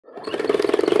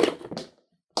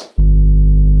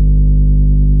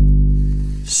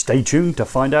Stay tuned to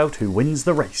find out who wins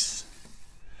the race.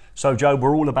 So Joe,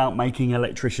 we're all about making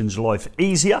electricians' life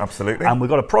easier. Absolutely. And we've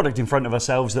got a product in front of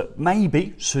ourselves that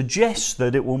maybe suggests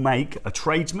that it will make a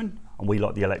tradesman, and we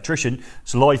like the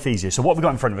electrician's life easier. So what have we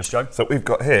got in front of us, Joe? So we've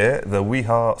got here the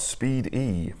Wiha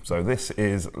SpeedE. So this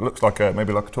looks like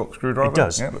maybe like a torque screwdriver. It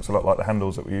does. Yeah, it looks a lot like the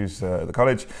handles that we use at the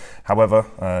college. However,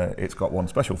 it's got one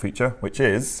special feature, which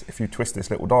is if you twist this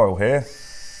little dial here,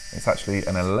 it's actually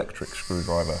an electric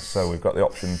screwdriver. So we've got the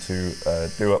option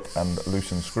to do up and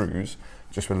loosen screws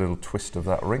just with a little twist of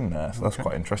that ring there. So that's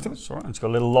quite interesting. That's all right. It's got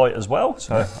a little light as well.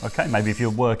 So, okay, maybe if you're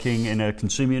working in a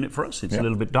consumer unit for us, it's a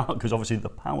little bit dark because obviously the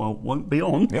power won't be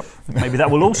on. Maybe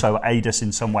that will also aid us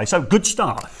in some way. So good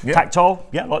start. Tactile,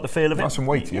 like the feel of it. Nice and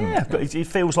weighty, isn't it? But it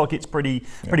feels like it's pretty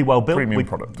well built. Premium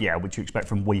product. Yeah, which you expect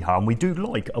from Wiha. And we do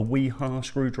like a Wiha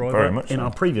screwdriver Very much in so.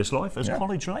 our previous life as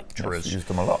college lecturers. Yes, used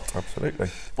them a lot, absolutely.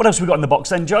 What else have we got in the box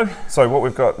then, Joe? So what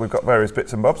we've got various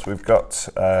bits and bobs. We've got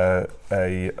a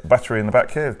battery in the back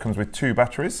here. It comes with 2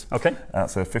 batteries. Okay.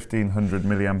 That's a 1500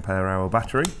 milliampere hour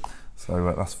battery.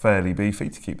 So that's fairly beefy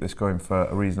to keep this going for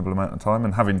a reasonable amount of time.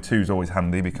 And having 2 is always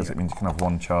handy because it means you can have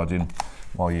one charging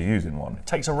while you're using one. It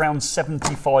takes around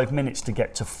 75 minutes to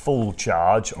get to full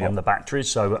charge on the batteries,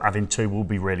 so having 2 will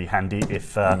be really handy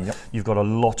if you've got a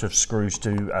lot of screws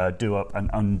to do up and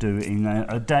undo in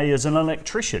a day as an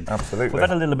electrician. Absolutely. We've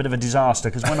had a little bit of a disaster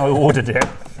because when I ordered it,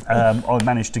 I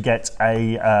managed to get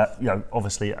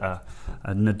obviously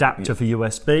an adapter for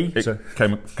USB. It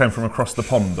came from across the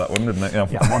pond, that one, didn't it?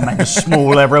 Yeah, I made a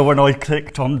small error when I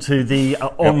clicked onto the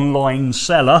online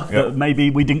seller that maybe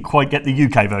we didn't quite get the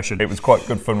UK version. It was quite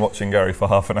good fun watching Gary for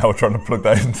half an hour trying to plug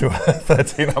that into a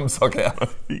 13 amp socket.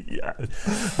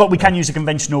 But we can use a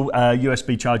conventional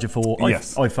USB charger for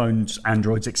iPhones,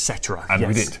 Androids, etc. And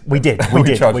we did.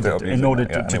 In order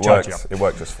to charge it up. It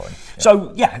worked just fine.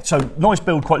 So nice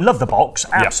build. Quite love the box.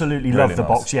 Absolutely love the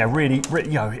box. Yeah, really.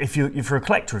 If you're a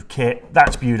collector of kit,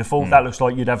 that's beautiful. That looks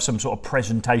like you'd have some sort of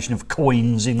presentation of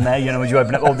coins in there. As you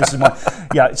open it. Oh, this is my.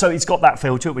 So it's got that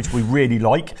feel to it, which we really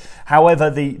like. However,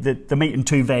 the meat and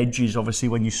 2 veg is obviously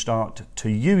when you start to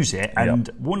use it, and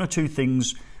 1 or 2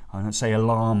 things, I don't say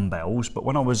alarm bells, but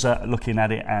when I was looking at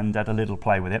it and had a little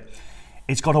play with it,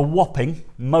 it's got a whopping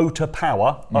motor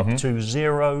power up to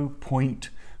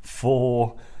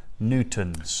 0.4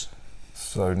 newtons.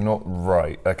 So not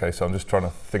right. Okay, so I'm just trying to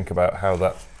think about how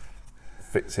that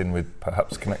fits in with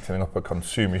perhaps connecting up a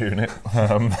consumer unit.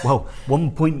 Well,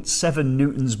 1.7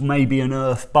 newtons may be an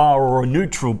earth bar or a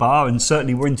neutral bar, and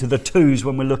certainly we're into the 2s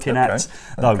when we're looking at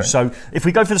those. So if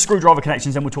we go for the screwdriver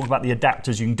connections, then we'll talk about the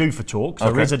adapters you can do for torque.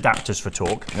 So there is adapters for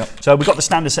torque. So we've got the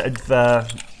standard set of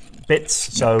bits.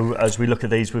 So as we look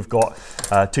at these, we've got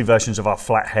 2 versions of our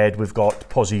flathead. We've got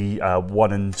posi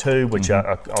 1 and 2, which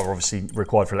are obviously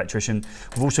required for electrician.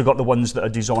 We've also got the ones that are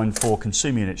designed for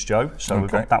consumer units, Joe. So we've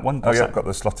got that one. I've got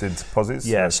the slotted posis.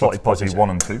 Yeah, slotted posis 1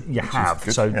 and 2. You have.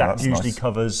 So that usually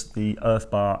covers the earth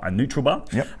bar and neutral bar.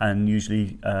 And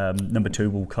usually number 2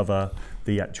 will cover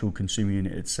the actual consumer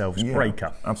unit itself's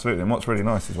breaker. Absolutely. And what's really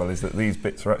nice as well is that these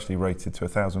bits are actually rated to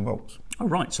 1000 volts. Oh,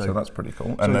 right. So that's pretty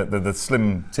cool. And the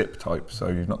slim tip type, so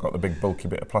you've not got the big bulky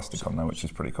bit of plastic on there, which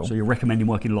is pretty cool. So you're recommending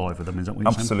working live with them, is that what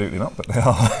you're saying? Absolutely not, but they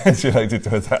are rated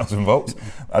to 1000 volts.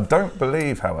 I don't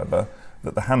believe, however,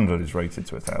 that the handle is rated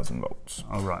to 1000 volts.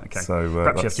 Oh, right, okay. So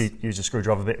perhaps you have to use a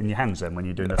screwdriver bit in your hands then when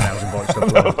you're doing 1000 volts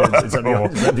stuff.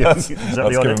 That's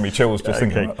giving me chills just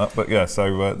thinking about that. But yeah,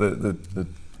 so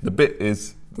the bit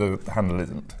is, the handle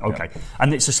isn't. Okay,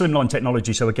 and it's a slimline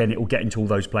technology, so again, it will get into all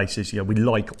those places. We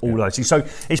like all those things. So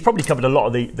it's probably covered a lot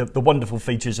of the wonderful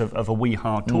features of a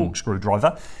Wiha torque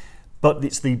screwdriver, but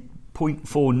it's the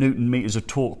 0.4 Newton meters of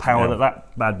torque power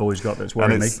that bad boy's got that's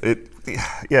worrying me.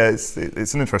 It's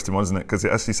an interesting one, isn't it? Because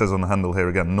it actually says on the handle here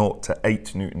again, 0 to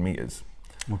 8 Newton meters.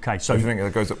 Okay, so you think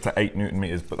it goes up to 8 Newton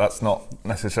meters, but that's not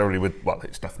necessarily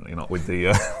it's definitely not with the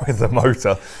with the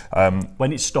motor.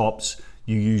 When it stops,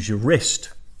 you use your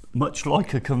wrist, much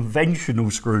like a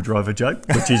conventional screwdriver, Joe,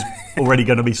 which is already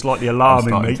going to be slightly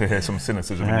alarming. I'm starting to hear some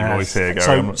cynicism in your voice here,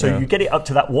 Gary. So you get it up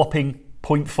to that whopping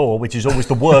 0.4, which is always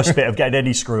the worst bit of getting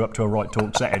any screw up to a right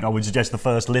torque setting. I would suggest the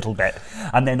first little bit,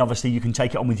 and then obviously you can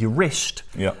take it on with your wrist.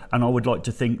 And I would like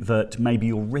to think that maybe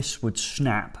your wrist would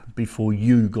snap before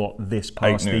you got this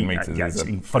past 8 Newton meters.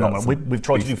 It's phenomenal. We've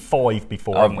tried to do 5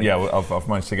 before, haven't we? Yeah, I've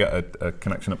managed to get a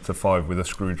connection up to 5 with a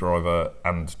screwdriver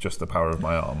and just the power of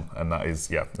my arm, and that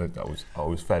is, I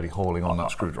was fairly hauling on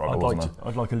that screwdriver, wasn't I?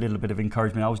 I'd like a little bit of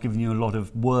encouragement. I was giving you a lot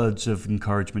of words of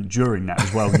encouragement during that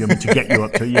as well, to get you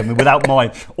up to, without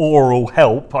my oral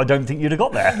help, I don't think you'd have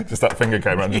got there. Just that finger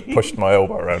came around and just pushed my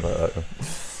elbow around.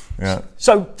 Yeah.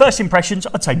 So first impressions,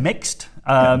 I'd say mixed.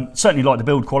 Certainly like the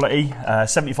build quality.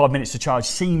 75 minutes to charge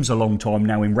seems a long time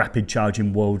now in rapid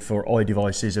charging world for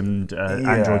iDevices and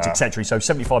Androids, etc. So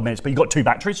 75 minutes, but you've got 2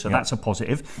 batteries, so that's a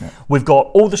positive. We've got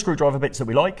all the screwdriver bits that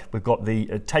we like. We've got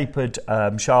the tapered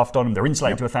shaft on them. They're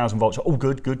insulated to 1,000 volts. All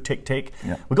good, tick, tick.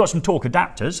 We've got some torque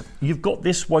adapters. You've got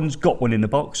this one's got one in the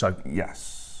box, so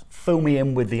yes. Fill me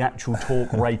in with the actual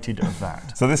torque rated of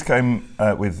that. So this came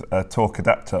with a torque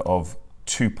adapter of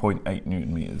 2.8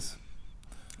 Newton meters.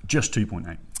 Just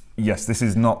 2.8. Yes, this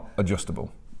is not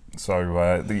adjustable. So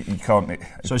you can't.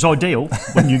 So it's ideal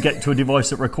when you get to a device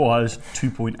that requires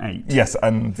 2.8. Yes,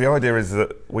 and the idea is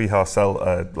that Wiha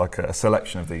sell like a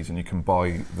selection of these, and you can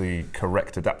buy the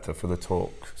correct adapter for the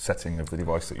torque setting of the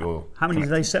device that you're. How many do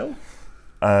they sell?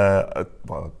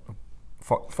 Well,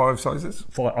 5 sizes.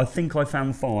 5. I think I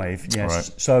found 5. Yes.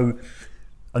 Right. So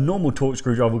a normal torque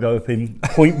screwdriver will go up in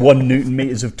 0.1 Newton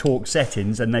meters of torque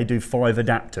settings, and they do 5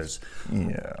 adapters.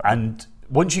 Yeah. And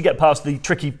once you get past the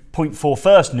tricky 0.4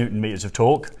 first Newton meters of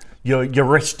torque, your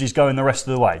wrist is going the rest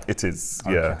of the way. It is,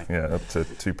 Okay. yeah, up to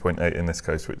 2.8 in this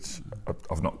case, which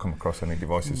I've not come across any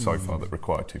devices so far that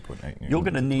require 2.8 Newton. You're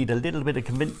going to need a little bit of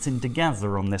convincing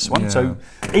together on this one. So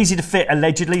easy to fit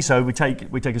allegedly. So we take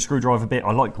a screwdriver bit.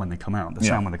 I like when they come out. The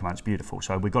sound when they come out is beautiful.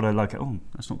 So we've got to like, oh,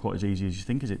 that's not quite as easy as you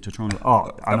think, is it? To try and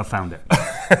and I found it.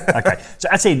 Okay, so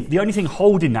that's in. The only thing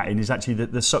holding that in is actually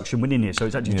the suction within here. So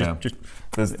it's actually just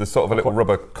there's sort of a little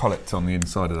rubber collet on the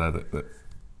inside of there that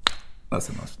that's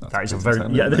a nice. That is a very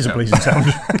there's a pleasing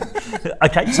sound.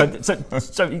 Okay,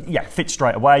 so yeah, fits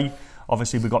straight away.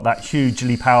 Obviously, we've got that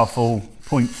hugely powerful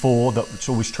 0.4 that's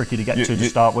always tricky to get to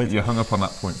start with. You're hung up on that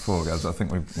 0.4, guys. I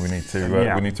think we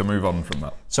need to move on from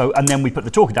that. So, and then we put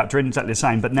the torque adapter in, exactly the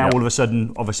same. But now all of a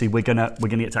sudden, obviously, we're gonna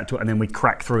get to it, and then we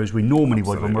crack through as we normally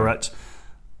would when we're at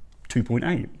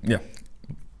 2.8. Yeah.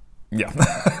 Yeah.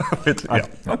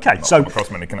 Okay, not so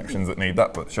across many connections that need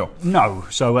that, but sure. No.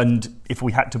 So, and if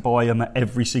we had to buy them at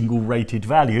every single rated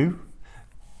value,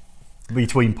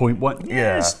 between 0.1,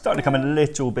 it's starting to become a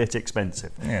little bit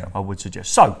expensive, I would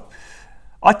suggest. So,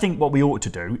 I think what we ought to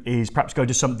do is perhaps go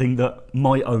to something that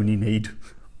might only need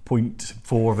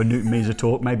 0.4 of a Newton meter of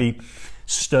torque, maybe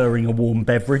stirring a warm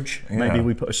beverage. Maybe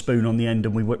we put a spoon on the end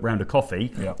and we whip round a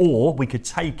coffee. Or we could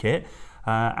take it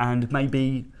and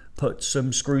maybe put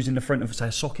some screws in the front of, say,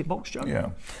 a socket box, Joe.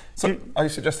 Yeah. So, are you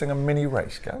suggesting a mini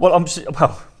race, Gav? Well,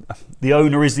 the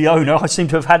owner is the owner. I seem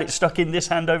to have had it stuck in this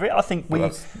hand over it. I think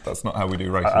that's not how we do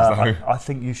races, though. I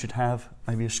think you should have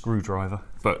maybe a screwdriver.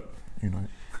 But you know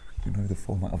the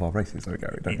format of our races, though,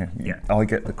 Gary, don't you? Yeah. I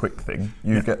get the quick thing.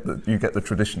 You get the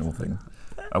traditional thing.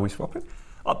 Are we swapping?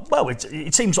 Well,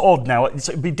 it seems odd now.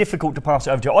 It'd be difficult to pass it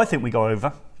over to you. I think we go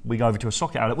over to a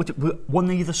socket outlet,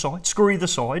 one either side, screw either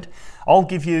side. I'll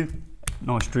give you a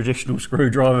nice traditional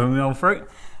screwdriver mill through,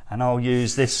 and I'll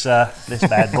use this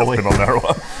bad boy. Been on there a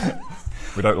while.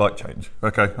 We don't like change.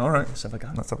 Okay, all right. Let's have a go.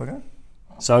 Let's have a go.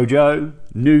 So, Joe,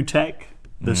 new tech,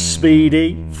 the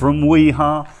SpeedE from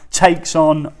Wiha takes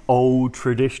on old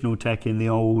traditional tech in the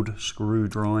old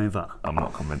screwdriver. I'm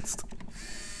not convinced.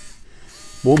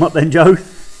 Warm up then, Joe.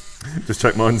 Just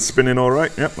check mine's spinning all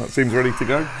right. Yep, that seems ready to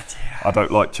go. I don't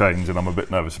like change, and I'm a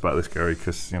bit nervous about this, Gary,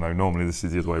 because normally this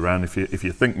is the other way around. If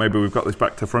you think maybe we've got this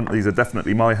back to front, these are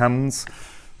definitely my hands,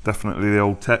 definitely the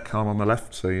old tech. I'm on the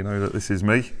left, so you know that this is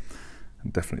me,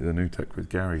 and definitely the new tech with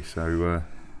Gary. So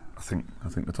I think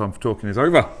the time for talking is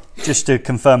over. Just to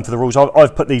confirm for the rules,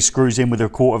 I've put these screws in with a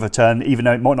quarter of a turn, even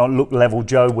though it might not look level,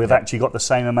 Joe. We've actually got the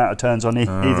same amount of turns on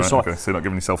either side. Okay, so you're not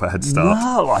giving yourself a head start.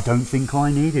 No, I don't think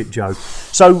I need it, Joe.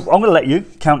 So I'm going to let you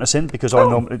count us in because I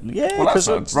normally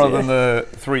rather than the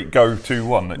 3, go, 2,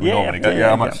 1 that you normally get.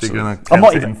 I'm actually going to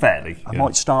count even fairly. I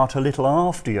might start a little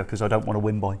after you because I don't want to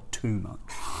win by too much.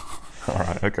 All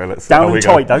right, okay, let's see. Down and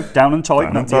tight though, down and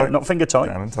tight, not finger tight.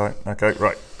 Down and tight. Okay,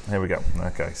 right. Here we go.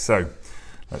 Okay, so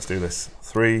let's do this.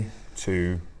 3,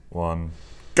 2, 1,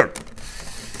 go.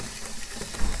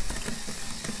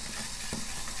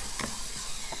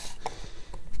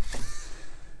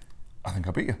 I think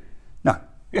I beat you. No.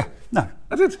 Yeah. No.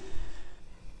 I did.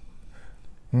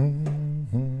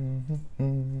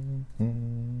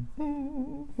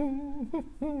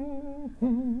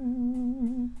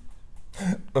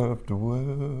 Of the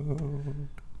world.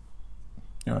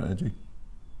 You're right there, G.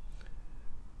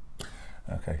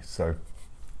 Okay, so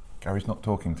Gary's not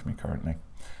talking to me currently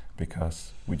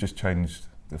because we just changed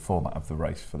the format of the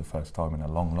race for the first time in a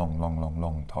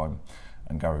long time,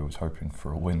 and Gary was hoping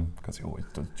for a win because he always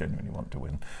does genuinely want to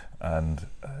win, and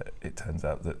it turns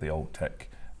out that the old tech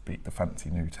beat the fancy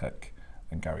new tech,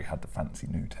 and Gary had the fancy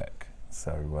new tech.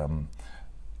 So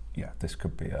yeah, this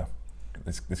could be a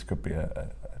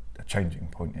a changing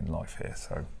point in life here.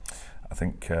 So I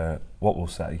think what we'll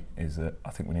say is that I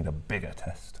think we need a bigger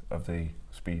test of the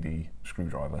SpeedE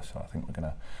screwdriver. So I think we're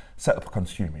going to set up a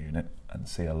consumer unit and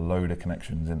see a load of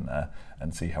connections in there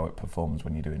and see how it performs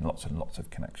when you're doing lots and lots of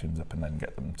connections up, and then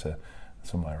get them to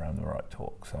somewhere around the right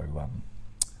torque. So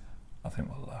I think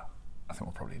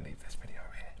we'll probably leave this video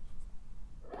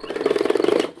here.